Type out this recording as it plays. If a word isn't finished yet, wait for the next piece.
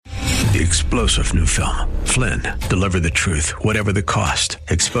The explosive new film, Flynn, Deliver the Truth, Whatever the Cost,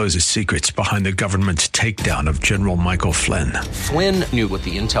 exposes secrets behind the government's takedown of General Michael Flynn. Flynn knew what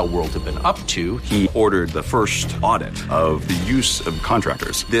the intel world had been up to. He ordered the first audit of the use of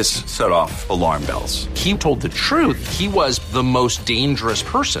contractors. This set off alarm bells. He told the truth. He was the most dangerous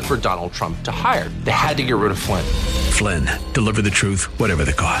person for Donald Trump to hire. They had to get rid of Flynn. Flynn, Deliver the Truth, Whatever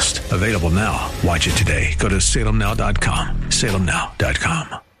the Cost. Available now. Watch it today. Go to salemnow.com.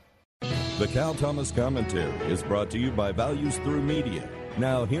 salemnow.com. The Cal Thomas Commentary is brought to you by Values Through Media.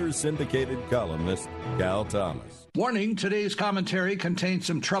 Now here's syndicated columnist Cal Thomas. Warning, today's commentary contains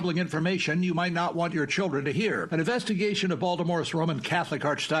some troubling information you might not want your children to hear. An investigation of Baltimore's Roman Catholic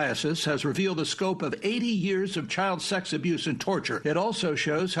Archdiocese has revealed the scope of 80 years of child sex abuse and torture. It also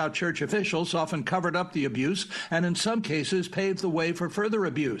shows how church officials often covered up the abuse and in some cases paved the way for further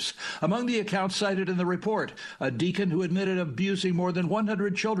abuse. Among the accounts cited in the report, a deacon who admitted abusing more than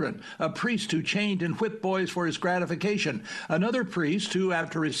 100 children, a priest who chained and whipped boys for his gratification, another priest who,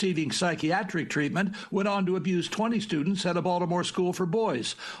 after receiving psychiatric treatment, went on to abuse 20 students at a Baltimore school for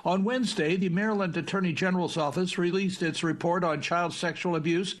boys. On Wednesday, the Maryland Attorney General's office released its report on child sexual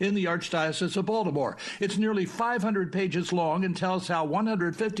abuse in the Archdiocese of Baltimore. It's nearly 500 pages long and tells how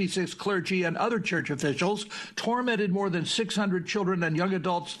 156 clergy and other church officials tormented more than 600 children and young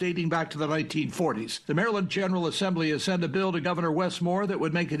adults dating back to the 1940s. The Maryland General Assembly has sent a bill to Governor Wes Moore that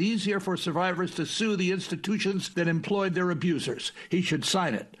would make it easier for survivors to sue the institutions that employed their abusers. He should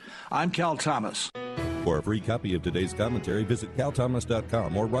sign it. I'm Cal Thomas. For a free copy of today's commentary, visit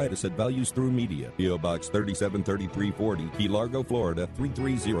calthomas.com or write us at Values Through Media, P.O. Box 373340, Key Largo, Florida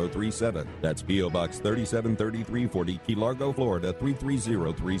 33037. That's P.O. Box 373340, Key Largo, Florida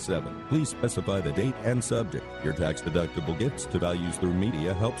 33037. Please specify the date and subject. Your tax-deductible gifts to Values Through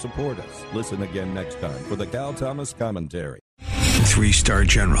Media help support us. Listen again next time for the Cal Thomas Commentary. Three-star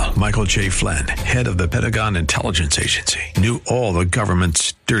General Michael J. Flynn, head of the Pentagon Intelligence Agency, knew all the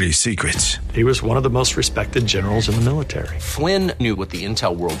government's dirty secrets. He was one of the most respected generals in the military. Flynn knew what the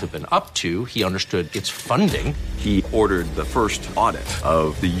intel world had been up to. He understood its funding. He ordered the first audit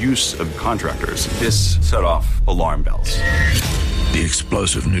of the use of contractors. This set off alarm bells. The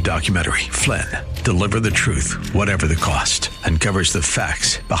explosive new documentary, Flynn, Deliver the Truth, Whatever the Cost, uncovers the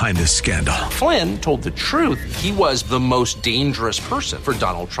facts behind this scandal. Flynn told the truth. He was the most dangerous person for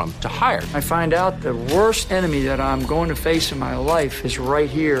Donald Trump to hire. I find out the worst enemy that I'm going to face in my life is right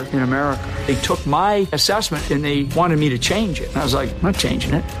here in America. They took my assessment and they wanted me to change it. And I was like, I'm not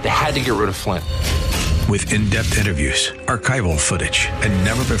changing it. They had to get rid of Flynn. With in-depth interviews, archival footage, and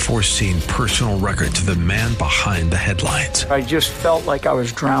never-before-seen personal records of the man behind the headlines. I just felt like I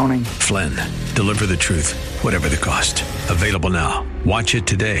was drowning. Flynn, Deliver the Truth, Whatever the Cost. Available now. Watch it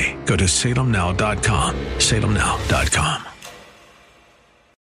today. Go to salemnow.com. salemnow.com.